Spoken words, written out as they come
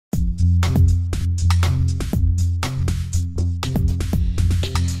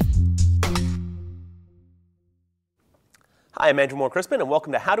Hi, I'm Andrew Moore-Crispin, and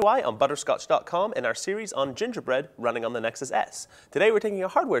welcome to How Do I on Butterscotch.com and our series on Gingerbread running on the Nexus S. Today we're taking a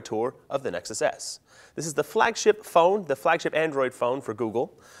hardware tour of the Nexus S. This is the flagship phone, the flagship Android phone for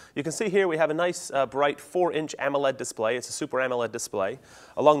Google. You can see here we have a nice bright 4-inch AMOLED display. It's a Super AMOLED display.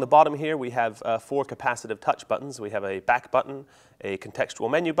 Along the bottom here we have 4 capacitive touch buttons. We have a back button, a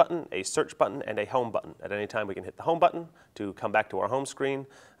contextual menu button, a search button, and a home button. At any time we can hit the home button to come back to our home screen,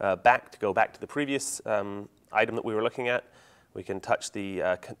 back to go back to the previous item that we were looking at. We can touch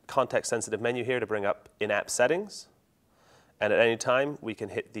the context-sensitive menu here to bring up in-app settings. And at any time, we can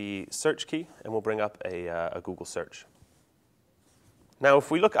hit the search key, and we'll bring up a Google search. Now,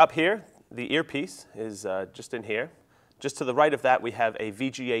 if we look up here, the earpiece is just in here. Just to the right of that, we have a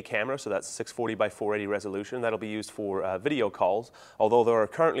VGA camera, so that's 640 by 480 resolution. That'll be used for video calls, although there are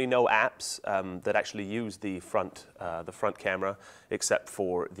currently no apps that actually use the front camera, except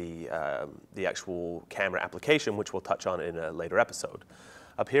for the actual camera application, which we'll touch on in a later episode.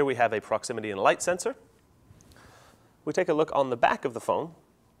 Up here, we have a proximity and light sensor. We take a look on the back of the phone.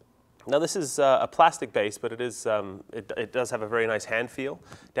 Now this is a plastic base, but it does have a very nice hand feel.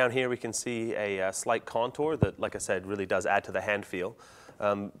 Down here we can see a slight contour that, like I said, really does add to the hand feel.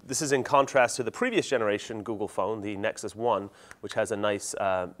 This is in contrast to the previous generation Google phone, the Nexus 1, which has a nice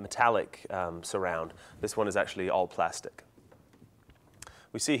metallic surround. This one is actually all plastic.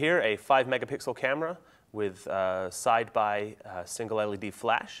 We see here a 5-megapixel camera with side-by single LED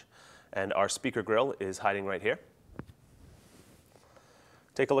flash, and our speaker grill is hiding right here.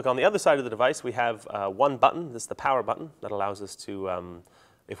 Take a look on the other side of the device. We have one button. This is the power button that allows us to,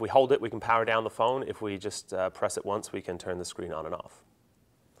 if we hold it, we can power down the phone. If we just press it once, we can turn the screen on and off.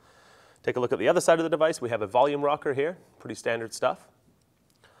 Take a look at the other side of the device. We have a volume rocker here, pretty standard stuff.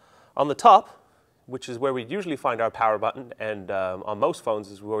 On the top, which is where we usually find our power button, and on most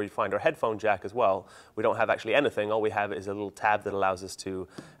phones is where we find our headphone jack as well, we don't have actually anything. All we have is a little tab that allows us to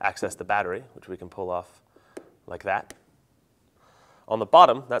access the battery, which we can pull off like that. On the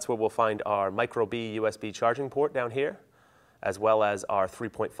bottom, that's where we'll find our micro B USB charging port down here, as well as our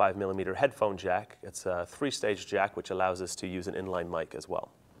 3.5mm headphone jack. It's a 3-stage jack, which allows us to use an inline mic as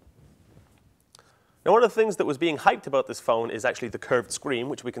well. Now, one of the things that was being hyped about this phone is actually the curved screen,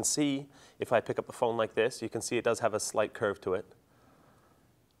 which we can see if I pick up the phone like this. You can see it does have a slight curve to it.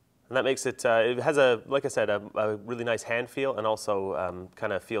 And that makes it, it has like I said, a really nice hand feel, and also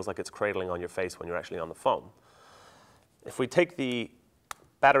kind of feels like it's cradling on your face when you're actually on the phone. If we take the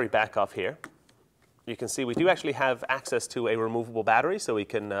battery back off here, you can see we do actually have access to a removable battery, so we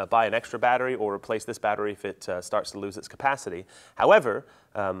can buy an extra battery or replace this battery if it starts to lose its capacity. However,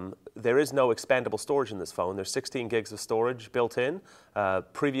 there is no expandable storage in this phone. There's 16 gigs of storage built in.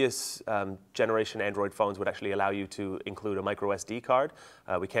 Previous generation Android phones would actually allow you to include a micro SD card.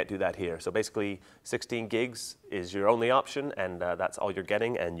 We can't do that here. So basically, 16 gigs is your only option, and that's all you're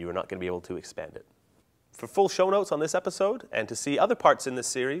getting, and you're not going to be able to expand it. For full show notes on this episode and to see other parts in this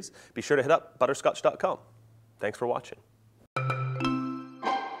series, be sure to hit up butterscotch.com. Thanks for watching.